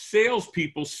let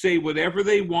salespeople say whatever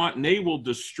they want, and they will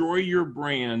destroy your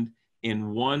brand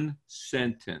in one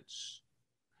sentence.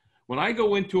 When I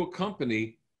go into a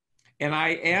company and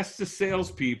I ask the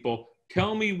salespeople,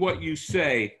 tell me what you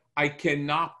say, I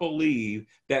cannot believe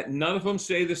that none of them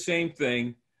say the same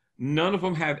thing. None of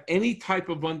them have any type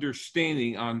of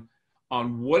understanding on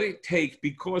what it takes,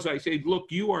 because I say, look,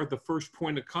 you are the first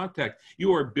point of contact.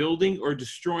 You are building or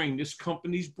destroying this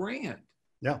company's brand.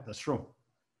 Yeah, that's true.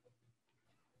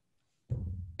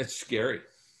 It's scary.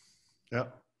 Yeah.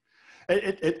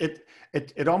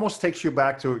 It almost takes you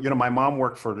back to, my mom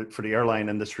worked for the airline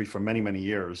industry for many, many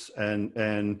years.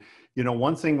 And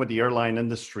one thing with the airline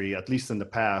industry, at least in the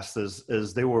past,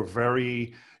 is they were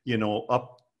very,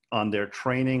 up on their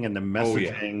training and the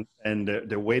messaging and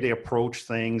the way they approach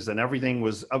things, and everything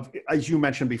was, as you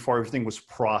mentioned before, everything was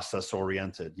process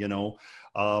oriented,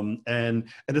 and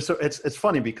it's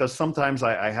funny because sometimes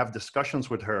I have discussions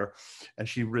with her and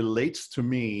she relates to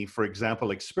me, for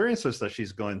example, experiences that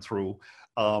she's going through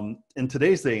in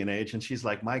today's day and age. And she's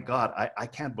like, my God, I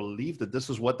can't believe that this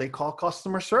is what they call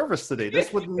customer service today.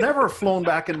 This would never have flown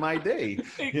back in my day,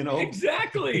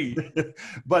 Exactly.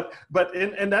 but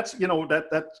that's,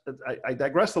 I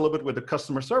digress a little bit with the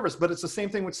customer service, but it's the same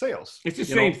thing with sales. It's the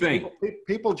same thing.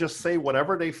 People just say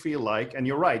whatever they feel like. And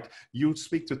you're right. You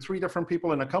speak to 3 different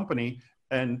people in a company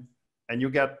and you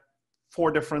get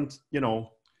 4 different,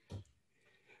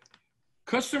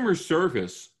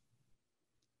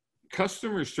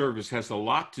 Customer service has a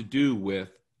lot to do with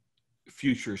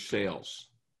future sales.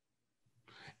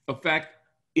 In fact,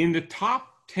 in the top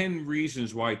 10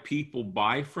 reasons why people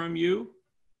buy from you,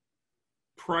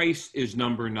 price is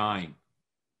number 9.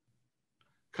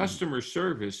 Customer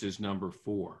service is number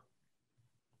 4.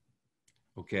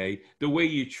 Okay? The way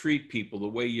you treat people, the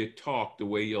way you talk, the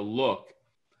way you look.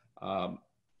 I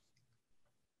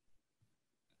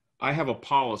have a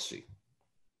policy.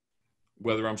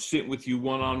 Whether I'm sitting with you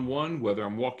one-on-one, whether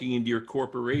I'm walking into your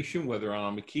corporation, whether I'm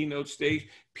on a keynote stage,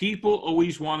 people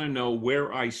always want to know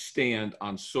where I stand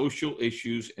on social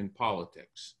issues and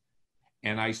politics.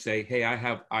 And I say, hey, I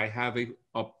have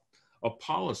a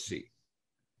policy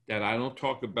that I don't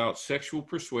talk about sexual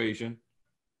persuasion.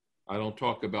 I don't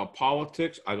talk about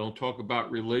politics. I don't talk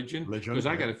about religion, because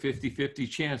I got a 50-50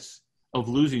 chance of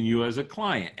losing you as a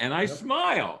client. And I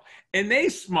smile, and they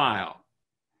smile.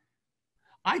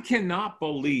 I cannot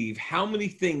believe how many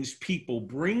things people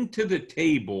bring to the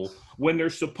table when they're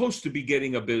supposed to be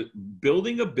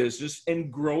building a business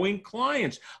and growing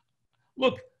clients.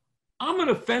 Look, I'm an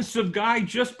offensive guy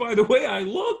just by the way I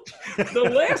look.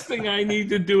 The last thing I need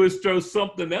to do is throw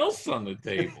something else on the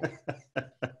table.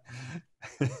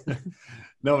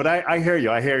 No, but I hear you.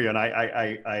 And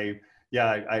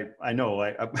I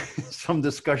know. Some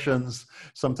discussions,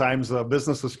 sometimes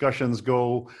business discussions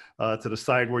go to the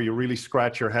side where you really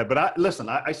scratch your head. But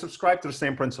I subscribe to the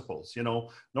same principles. No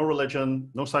religion,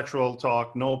 no sexual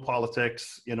talk, no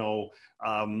politics. Your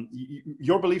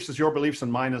beliefs is your beliefs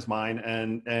and mine is mine.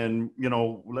 And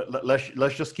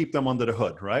let's just keep them under the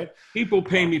hood, right? People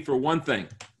pay me for one thing: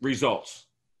 results.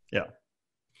 Yeah.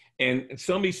 And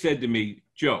somebody said to me,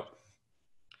 Joe,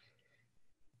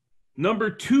 number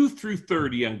 2 through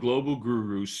 30 on Global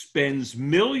Guru spends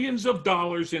millions of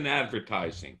dollars in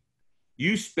advertising.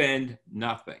 You spend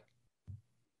nothing.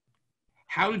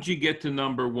 How did you get to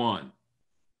number 1?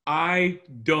 I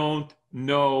don't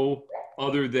know,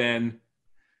 other than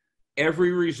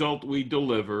every result we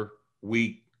deliver,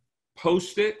 we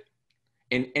post it,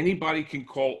 and anybody can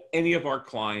call any of our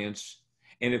clients.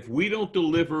 And if we don't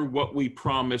deliver what we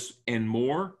promise and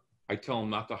more, I tell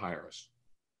them not to hire us.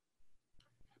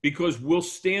 Because we'll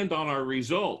stand on our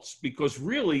results. Because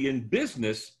really, in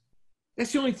business,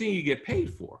 that's the only thing you get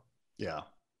paid for. Yeah.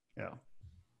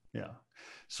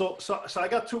 So I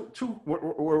got two.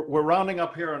 We're rounding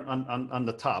up here on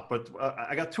the top, but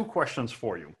I got 2 questions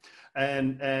for you.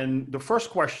 And the first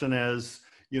question is,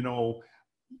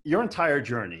 your entire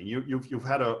journey, you've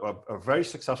had a very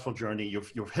successful journey.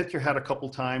 You've hit your head a couple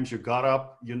times. You got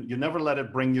up. You never let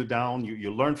it bring you down.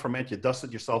 You learn from it. You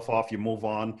dusted yourself off. You move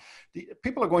on.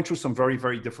 People are going through some very,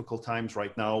 very difficult times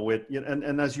right now.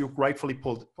 And as you rightfully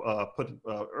put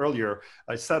earlier,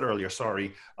 I said earlier,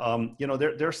 sorry.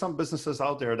 There are some businesses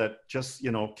out there that just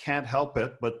can't help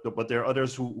it, but there are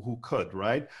others who could,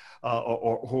 right?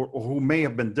 Or who may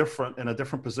have been different in a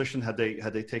different position had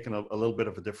they taken a little bit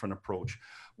of a different approach.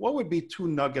 What would be two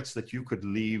nuggets that you could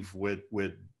leave with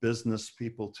business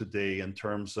people today in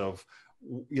terms of,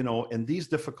 in these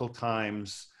difficult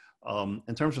times,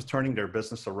 in terms of turning their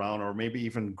business around, or maybe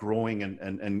even growing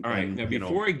and all right. Now,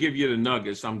 before I give you the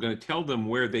nuggets, I'm going to tell them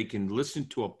where they can listen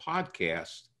to a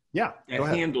podcast that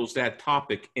handles that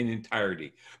topic in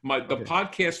entirety. The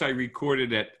podcast I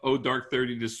recorded at dark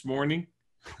 30 this morning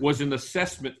was an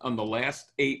assessment on the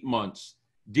last 8 months.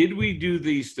 Did we do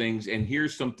these things? And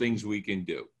here's some things we can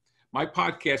do. My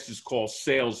podcast is called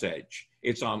SalesEdge.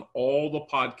 It's on all the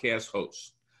podcast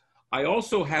hosts. I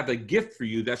also have a gift for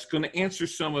you that's going to answer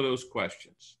some of those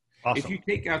questions. Awesome. If you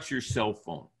take out your cell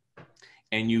phone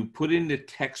and you put in the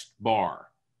text bar,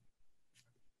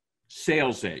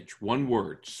 SalesEdge, one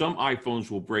word. Some iPhones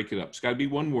will break it up. It's got to be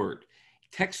one word.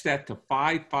 Text that to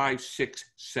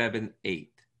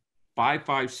 55678.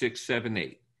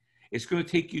 55678. It's going to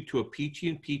take you to a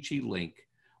Pici link,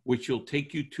 which will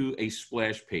take you to a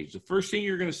splash page. The first thing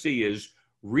you're going to see is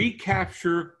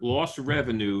Recapture Lost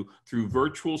Revenue through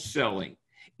Virtual Selling.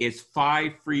 It's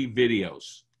 5 free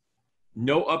videos.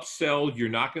 No upsell. You're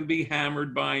not going to be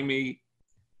hammered by me.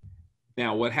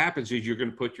 Now, what happens is you're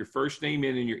going to put your first name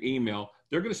in and your email.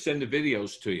 They're going to send the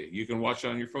videos to you. You can watch it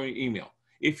on your phone, your email.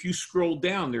 If you scroll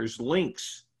down, there's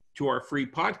links to our free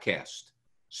podcast,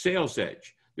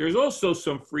 SalesEdge. There's also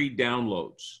some free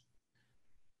downloads.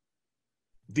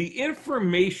 The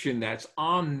information that's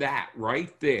on that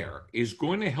right there is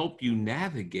going to help you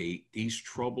navigate these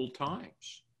troubled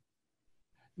times.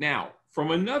 Now,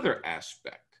 from another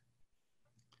aspect,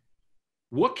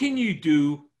 what can you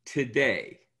do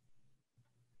today?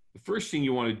 The first thing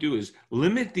you want to do is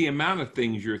limit the amount of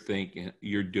things you're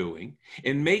doing,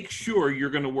 and make sure you're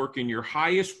going to work in your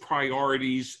highest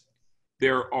priorities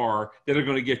there are that are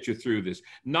going to get you through this.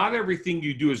 Not everything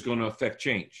you do is going to affect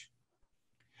change.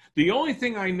 The only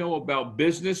thing I know about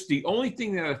business, the only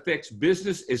thing that affects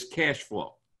business is cash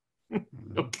flow.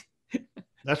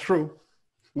 That's true.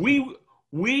 We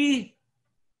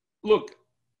look,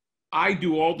 I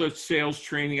do all the sales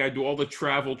training. I do all the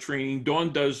travel training.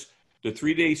 Dawn does the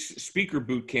 3-day speaker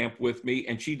boot camp with me,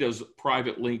 and she does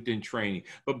private LinkedIn training.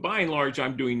 But by and large,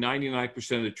 I'm doing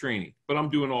 99% of the training, but I'm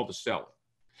doing all the selling.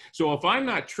 So if I'm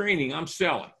not training, I'm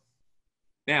selling.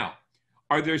 Now,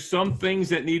 are there some things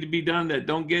that need to be done that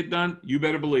don't get done? You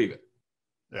better believe it.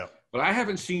 Yeah. But I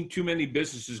haven't seen too many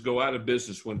businesses go out of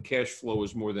business when cash flow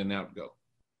is more than outgo.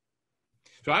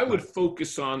 So I would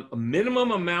focus on a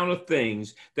minimum amount of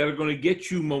things that are going to get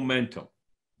you momentum.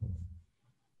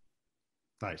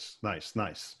 Nice.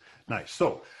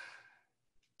 So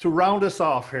to round us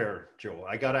off here, Joe,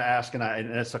 I got to ask, and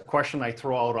it's a question I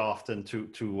throw out often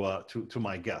to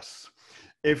my guests.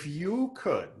 If you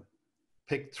could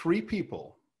pick 3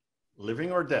 people,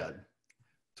 living or dead,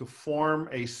 to form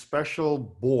a special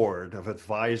board of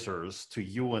advisors to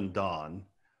you and Dawn,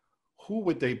 who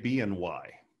would they be and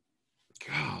why?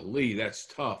 Golly, that's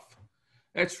tough.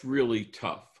 That's really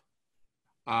tough.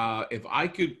 If I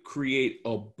could create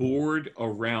a board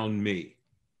around me.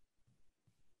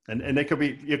 And they could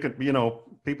be,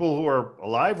 people who are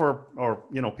alive or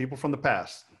people from the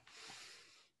past.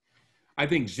 I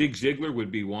think Zig Ziglar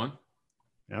would be one.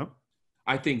 Yeah.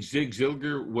 I think Zig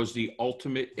Ziglar was the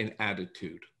ultimate in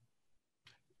attitude.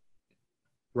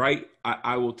 Right?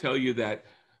 I will tell you that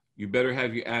you better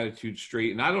have your attitude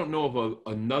straight. And I don't know of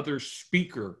another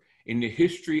speaker in the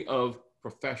history of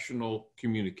professional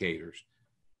communicators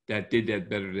that did that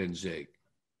better than Zig.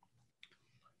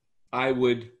 I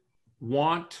would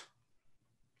want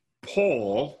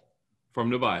Paul from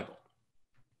the Bible,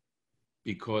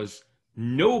 because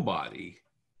nobody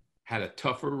had a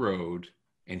tougher road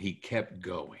and he kept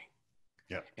going.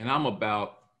 Yeah. And I'm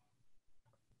about,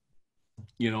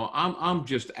 I'm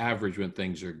just average when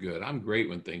things are good. I'm great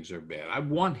when things are bad. I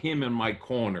want him in my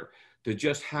corner to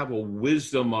just have a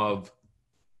wisdom of,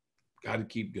 got to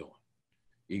keep going.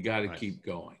 You got to keep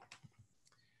going.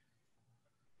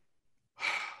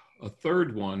 A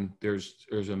third one, there's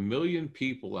a million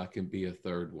people that can be a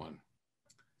third one.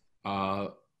 I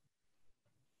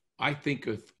think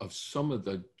of some of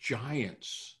the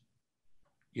giants.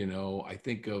 I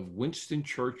think of Winston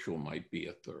Churchill might be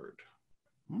a third.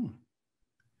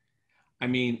 I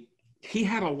mean, he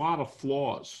had a lot of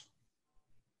flaws.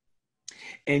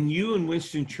 And you and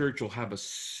Winston Churchill have a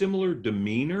similar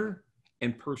demeanor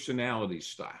and personality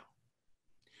style.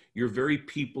 You're very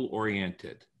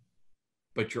people-oriented,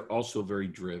 but you're also very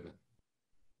driven.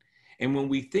 And when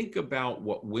we think about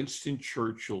what Winston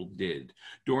Churchill did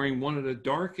during one of the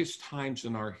darkest times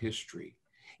in our history,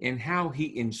 and how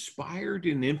he inspired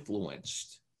and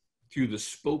influenced through the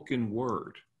spoken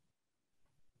word,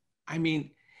 I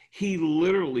mean, he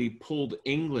literally pulled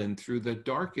England through the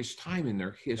darkest time in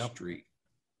their history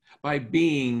by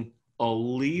being a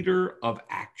leader of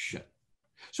action.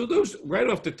 So those, right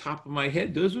off the top of my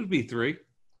head, those would be three.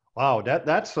 Wow,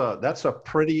 that's a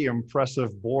pretty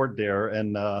impressive board there,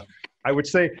 and I would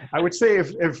say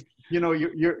if you know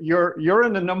you're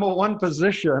in the number one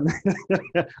position,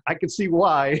 I can see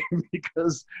why,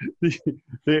 because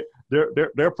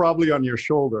they're probably on your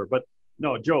shoulder. But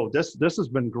no, Joe, this has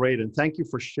been great, and thank you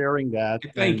for sharing that.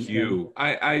 Thank you.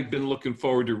 I've been looking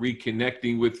forward to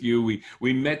reconnecting with you.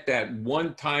 We met that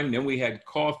one time, then we had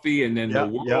coffee, and then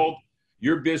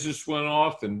your business went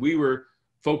off, and we were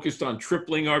focused on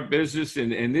tripling our business,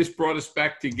 and this brought us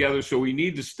back together. So we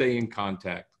need to stay in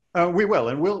contact. We will,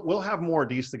 and we'll have more of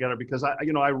these together, because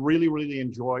I really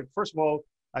enjoy. First of all,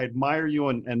 I admire you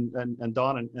and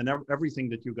Don and everything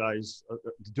that you guys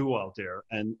do out there,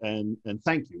 and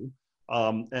thank you.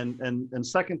 And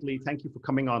secondly, thank you for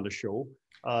coming on the show.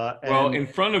 Well, in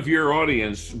front of your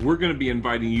audience, we're going to be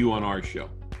inviting you on our show.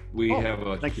 We have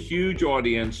a huge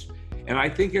audience, and I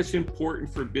think it's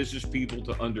important for business people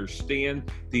to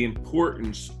understand the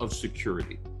importance of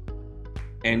security.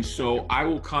 And so I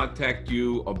will contact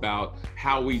you about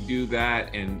how we do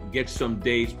that and get some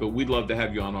dates, but we'd love to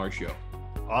have you on our show.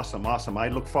 Awesome. I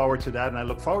look forward to that, and I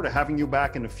look forward to having you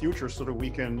back in the future so that we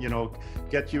can,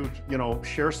 get you,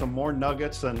 share some more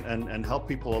nuggets and help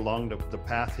people along the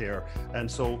path here. And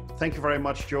so thank you very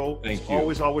much, Joe. Thank you.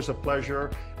 Always a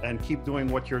pleasure, and keep doing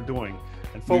what you're doing.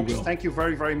 And folks, thank you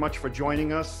very much for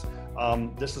joining us.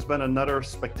 This has been another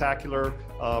spectacular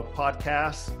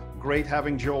podcast. Great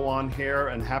having Joe on here,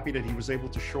 and happy that he was able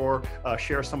to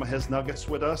share some of his nuggets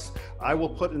with us. I will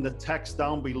put in the text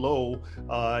down below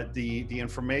the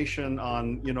information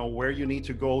on where you need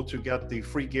to go to get the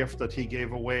free gift that he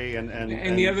gave away. And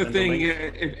the other thing,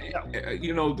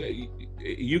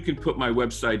 you can put my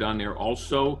website on there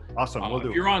also. Awesome. We'll do.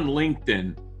 If you're on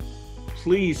LinkedIn,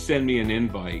 please send me an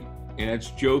invite. And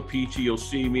it's Joe Pici. You'll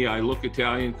see me. I look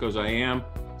Italian because I am.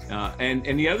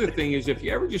 And the other thing is, if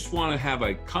you ever just want to have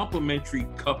a complimentary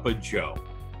cup of Joe,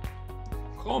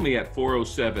 call me at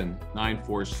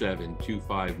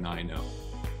 407-947-2590,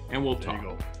 and we'll talk.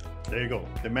 There you go.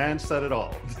 The man said it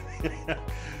all.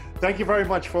 Thank you very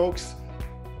much, folks.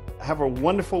 Have a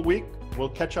wonderful week. We'll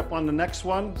catch up on the next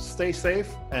one. Stay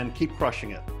safe and keep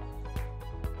crushing it.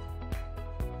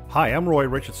 Hi, I'm Roy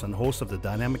Richardson, host of the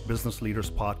Dynamic Business Leaders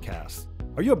Podcast.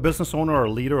 Are you a business owner or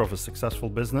a leader of a successful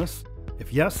business?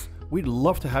 If yes, we'd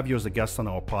love to have you as a guest on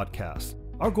our podcast.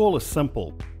 Our goal is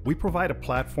simple. We provide a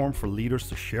platform for leaders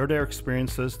to share their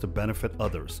experiences to benefit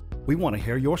others. We want to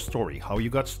hear your story, how you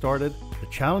got started, the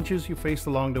challenges you faced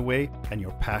along the way, and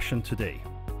your passion today.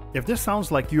 If this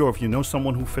sounds like you, or if you know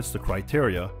someone who fits the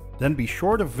criteria, then be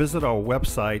sure to visit our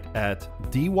website at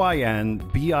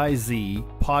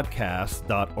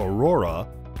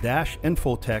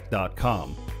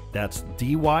dynbizpodcast.aurora-infotech.com. That's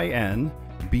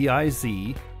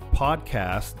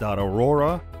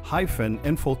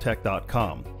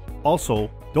dynbizpodcast.aurora-infotech.com. Also,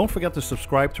 don't forget to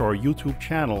subscribe to our YouTube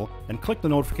channel and click the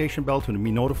notification bell to be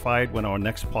notified when our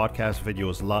next podcast video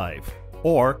is live.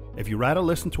 Or, if you'd rather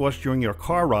listen to us during your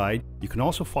car ride, you can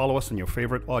also follow us on your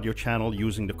favorite audio channel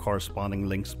using the corresponding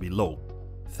links below.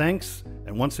 Thanks,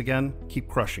 and once again, keep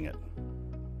crushing it.